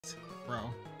Bro.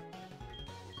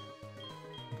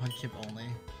 One kip only.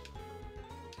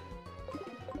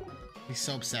 He's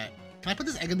so upset. Can I put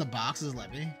this egg in the box? Does it let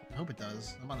me? I hope it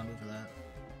does. I'm on the move for that.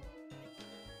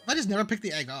 If I just never pick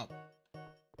the egg up.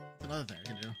 That's another thing I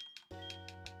can do.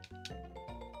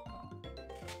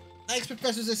 Thanks,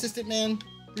 Professor's assistant, man.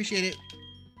 Appreciate it.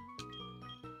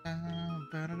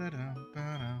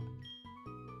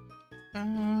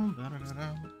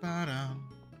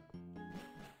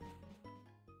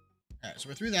 Alright, so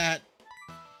we're through that.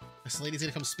 This lady's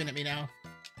gonna come spin at me now.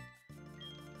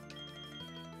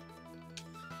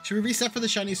 Should we reset for the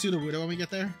shiny Sudowoodo when we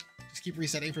get there? Just keep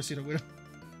resetting for Sudowoodo.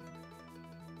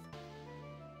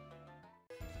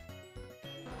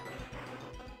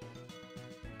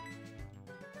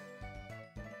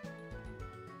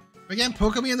 Again,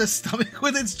 poking me in the stomach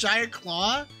with its giant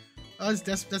claw? Oh,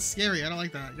 that's scary. I don't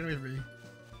like that. Get away from me.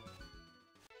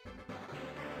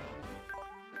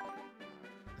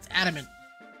 It's adamant.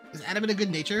 Is adamant a good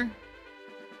nature?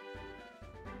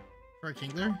 For a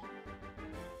Kingler?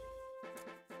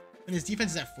 And his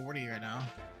defense is at 40 right now.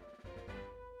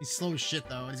 He's slow as shit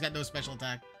though, and he's got no special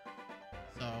attack.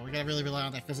 So we gotta really rely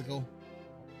on that physical.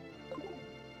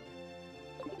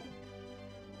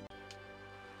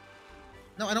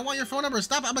 No, I don't want your phone number.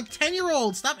 Stop. I'm a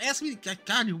 10-year-old. Stop asking me.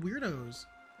 God, you weirdos.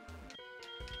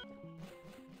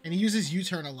 And he uses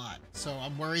U-turn a lot, so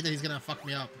I'm worried that he's gonna fuck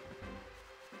me up.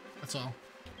 That's all.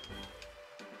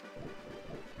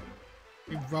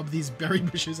 We rub these berry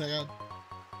bushes I got.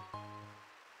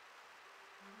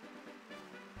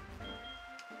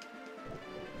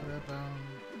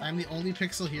 I'm the only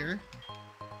pixel here.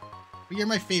 But you're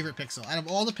my favorite pixel. Out of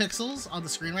all the pixels on the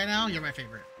screen right now, you're my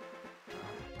favorite.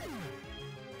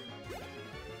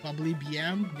 Bubbly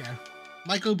BM? Yeah.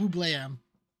 Michael Bublé M.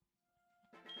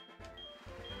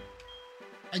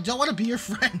 I don't want to be your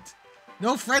friend.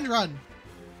 No friend run.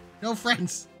 No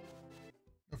friends.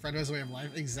 No friend runs away from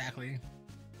life. Exactly.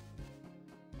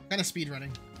 Kind of speed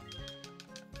running.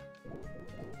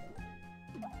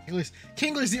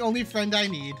 Kingler's the only friend I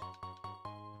need.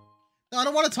 No, I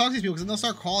don't want to talk to these people because then they'll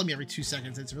start calling me every 2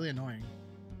 seconds. It's really annoying.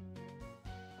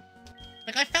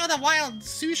 Like, I found a wild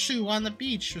sushu on the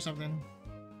beach or something.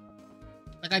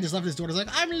 That guy just left his door. He's like,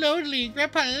 I'm lonely.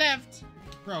 Grandpa left.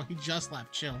 Bro, he just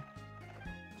left. Chill.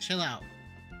 Chill out.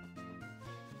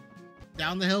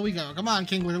 Down the hill we go. Come on,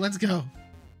 Kingler. Let's go.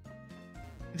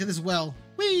 Into this well.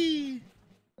 Whee!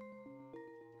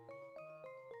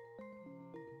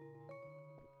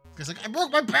 He's like, I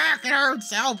broke my back. It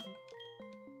hurts. Help. That's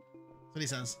what he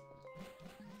says.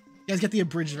 You guys get the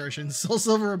abridged version.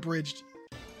 SoulSilver abridged.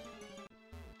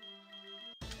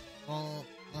 Well,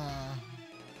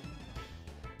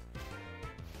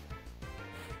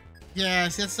 yeah,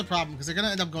 see, that's the problem, because they're gonna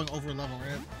end up going over level,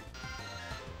 right?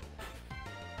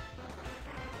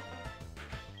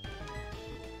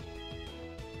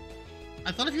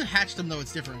 I thought if you hatched them, though,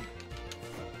 it's different.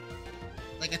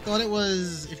 Like, I thought it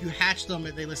was, if you hatch them,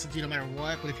 they listen to you no matter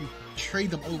what, but if you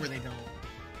trade them over, they don't.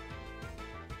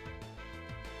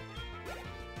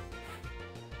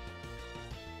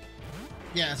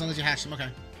 Yeah, as long as you hatch them, okay.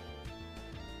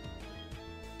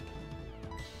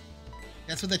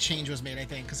 That's what the change was made, I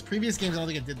think. Because previous games, I don't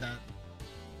think it did that.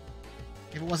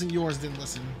 If it wasn't yours, it didn't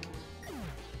listen.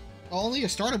 Well, only you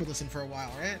started with listen for a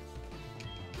while, right?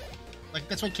 Like,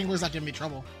 that's why Kingler's not giving me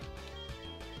trouble.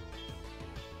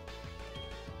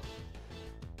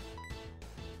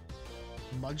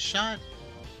 Mudshot?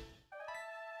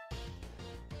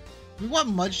 We want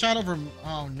Mudshot over...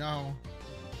 Oh, no.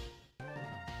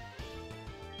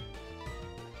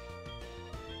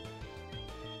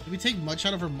 Did we take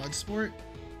Mudshot over Mudsport?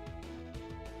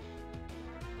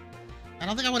 I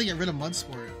don't think I want to get rid of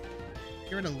Mudsport.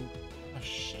 Get rid of... Oh,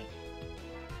 shit.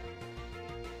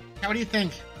 How, what do you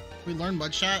think? Can we learn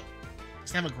Mudshot?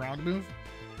 Just have a ground move?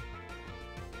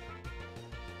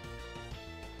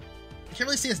 I can't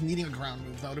really see us needing a ground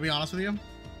move, though, to be honest with you.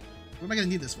 What am I going to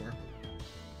need this for?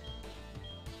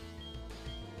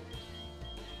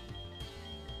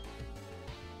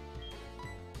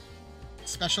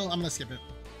 Special? I'm going to skip it.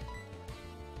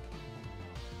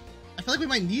 I feel like we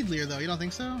might need Lyra, though. You don't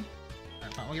think so?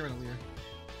 Alright, fine. We'll get rid of Lyra.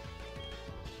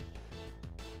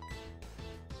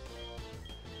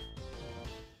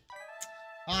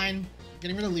 Fine.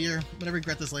 Getting rid of Lyra. I'm gonna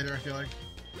regret this later, I feel like.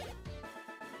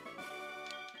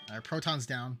 Alright, Proton's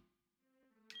down.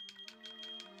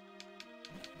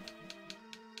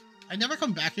 I never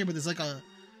come back here, but there's like a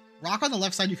rock on the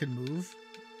left side you can move.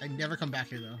 I never come back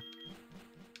here, though.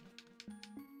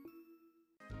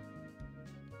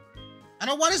 I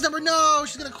don't want his number. No,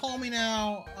 she's gonna call me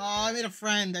now. Oh, I made a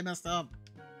friend. I messed up.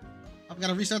 I've got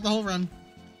to restart the whole run.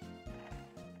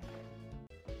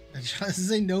 This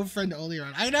is a no friend only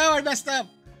run. I know, I messed up!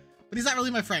 But he's not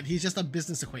really my friend. He's just a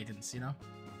business acquaintance, you know?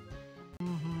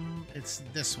 It's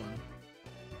this one.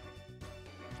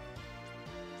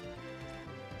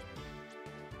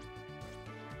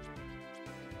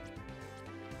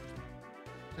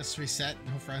 Just reset,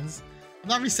 no friends. I'm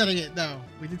not resetting it, no.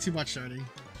 We did too much already.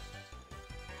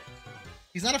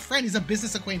 He's not a friend, he's a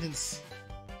business acquaintance.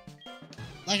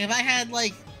 Like, if I had,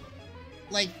 like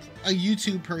a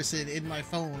YouTube person in my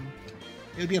phone,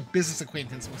 it would be a business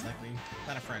acquaintance, most likely.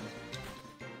 Not a friend.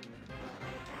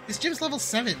 This gym's level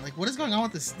 7. Like, what is going on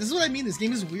with this? This is what I mean. This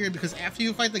game is weird because after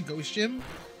you fight the ghost gym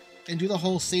and do the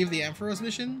whole Save the Ampharos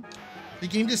mission, the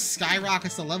game just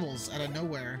skyrockets the levels out of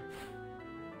nowhere.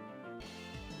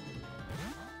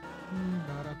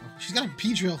 She's got a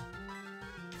Beedrill.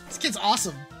 This kid's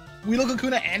awesome. Weedle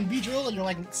Kakuna and Beedrill, and you're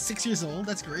like 6 years old?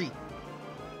 That's great.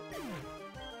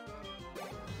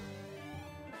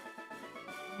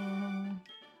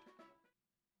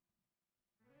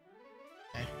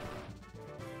 Okay.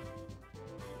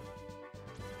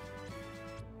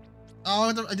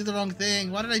 Oh, I did the wrong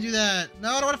thing. Why did I do that? No,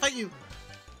 I don't want to fight you.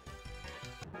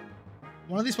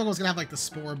 One of these Pokemon's gonna have like the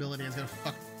Spore ability. It's gonna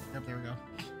fuck. Yep, there we go.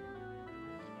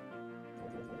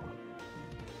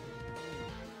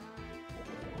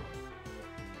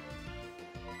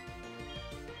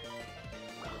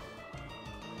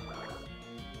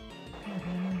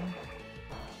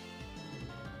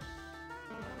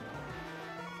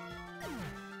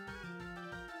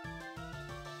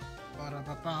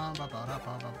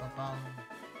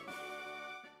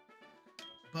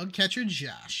 Bug catcher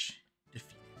Josh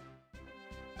defeated.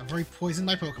 I've already poisoned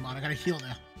my Pokemon. I gotta heal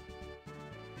now.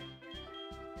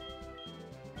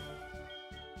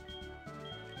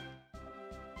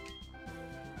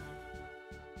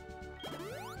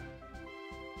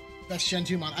 That's Gen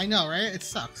 2 mon. I know, right? It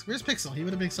sucks. Where's Pixel? He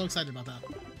would have been so excited about that.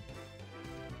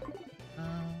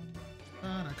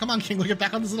 Come on, Kingler, get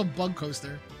back on this little bug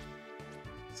coaster.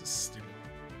 This is stupid.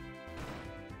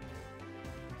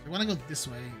 So we want to go this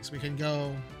way, so we can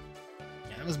go...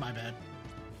 Yeah, that was my bad.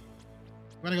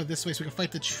 We want to go this way so we can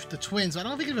fight the twins. I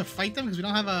don't know if we can even fight them because we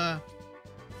don't have a...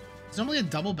 It's normally a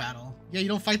double battle. Yeah, you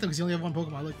don't fight them because you only have one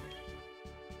Pokemon. Look.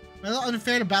 It's not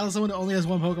unfair to battle someone who only has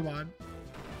one Pokemon.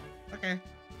 Okay.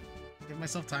 Give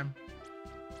myself time.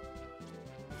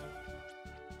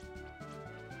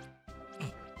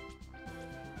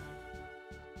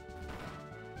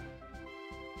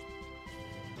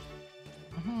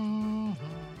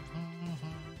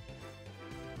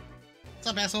 What's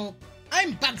up, asshole?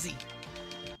 I'm Bugsy!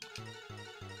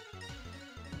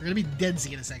 We're gonna be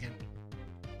Deadsy in a second.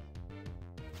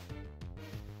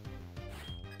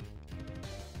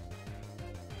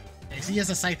 Okay, so he has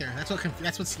a Scyther.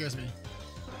 That's what scares me.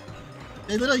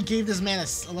 They literally gave this man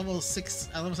a level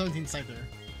 17 Scyther.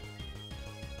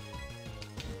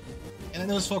 And then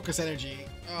there was Focus Energy.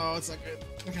 Oh, it's not good.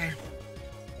 Okay.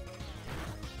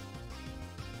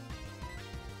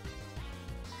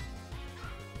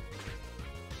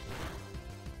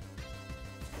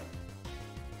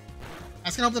 I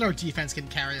just can hope that our defense can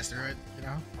carry us through it, you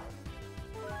know?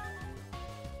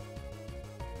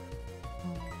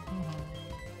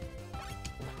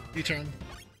 U-turn.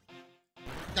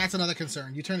 That's another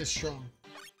concern. U-turn is strong.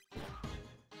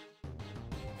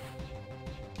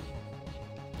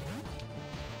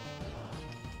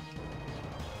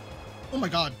 Oh my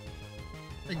god.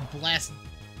 Big blast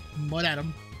mud at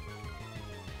him.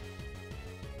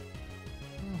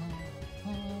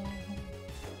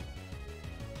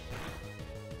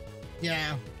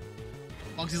 Yeah.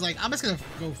 Bugsy's like, I'm just gonna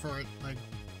go for it. Like,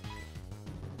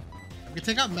 we can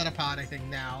take out Metapod, I think,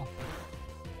 now.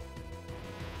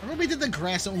 Remember we did the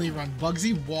grass only run.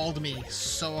 Bugsy walled me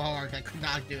so hard I could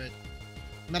not do it.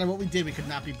 No matter what we did, we could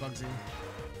not beat Bugsy.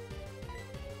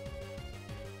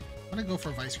 I'm gonna go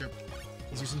for Vice Grip.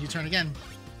 He's using U-turn again.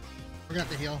 We're gonna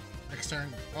have to heal next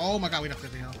turn. Oh my god, we don't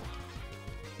have to heal.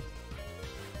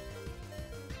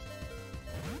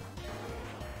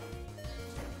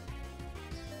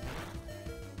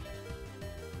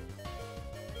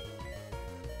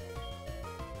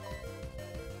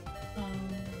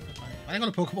 I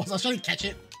didn't go to Pokeballs. I was trying to catch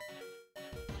it.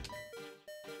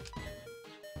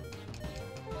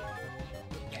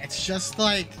 Yeah, it's just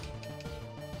like...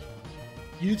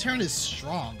 U-turn is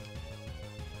strong.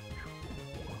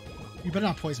 You better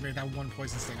not poison me with that one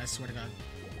poison sting, I swear to god.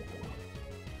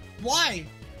 Why?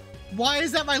 Why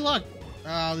is that my luck?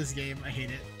 Oh, this game. I hate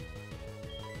it.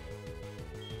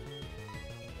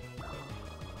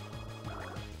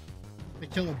 They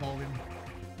kill a Bowden.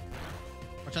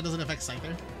 Which that doesn't affect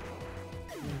Scyther.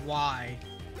 Why?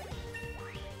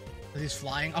 Because he's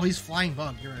flying? Oh, he's flying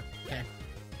bug. You're right. Okay.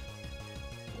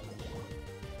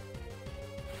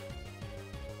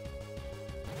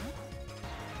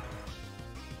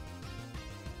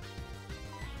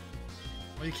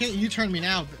 Oh, you can't U-turn me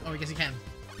now. Oh, I guess you can.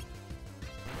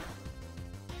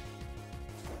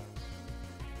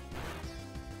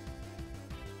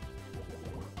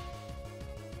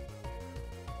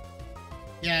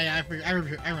 Yeah,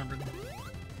 I remembered.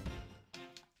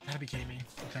 Gotta be kidding me.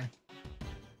 Okay.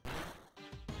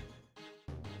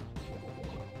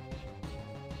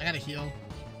 I gotta heal.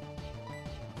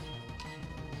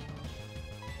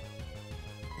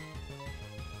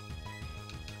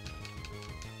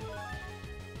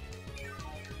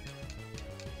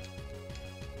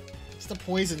 It's the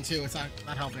poison too, it's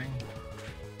not helping.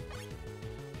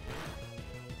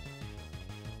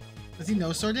 Does he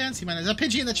know sword dance? He might. There's a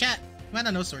Pidgey in the chat. He might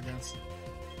not know sword dance.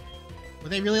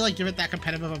 Would they really like give it that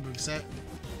competitive of a moveset?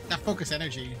 That focus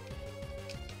energy.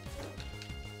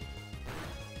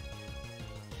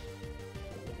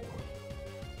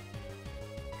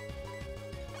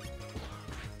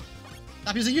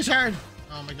 Stop using U-turn!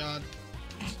 Oh my god.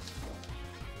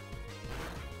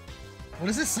 What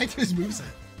does this say to his moveset?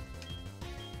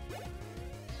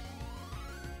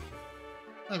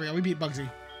 There we go, we beat Bugsy.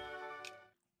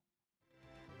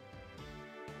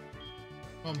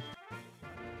 Boom.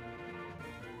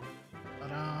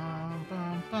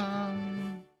 Ba-dum-bum-bum.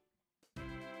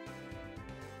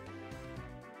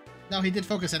 No, he did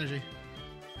focus energy.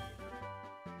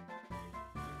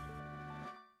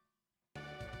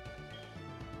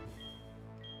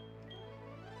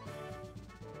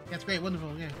 Yeah, it's great,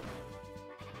 wonderful, yeah.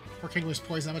 Poor Kingler's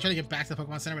poison. I'm gonna try to get back to the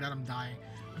Pokemon Center without him dying.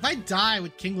 If I die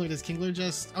with Kingler, does Kingler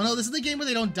just... Oh no, this is the game where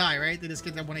they don't die, right? They just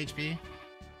get that 1 HP. Is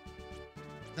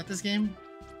that this game?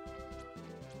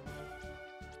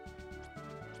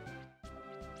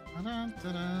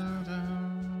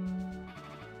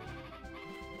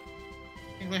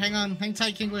 Kingler, hang on. Hang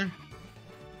tight, Kingler.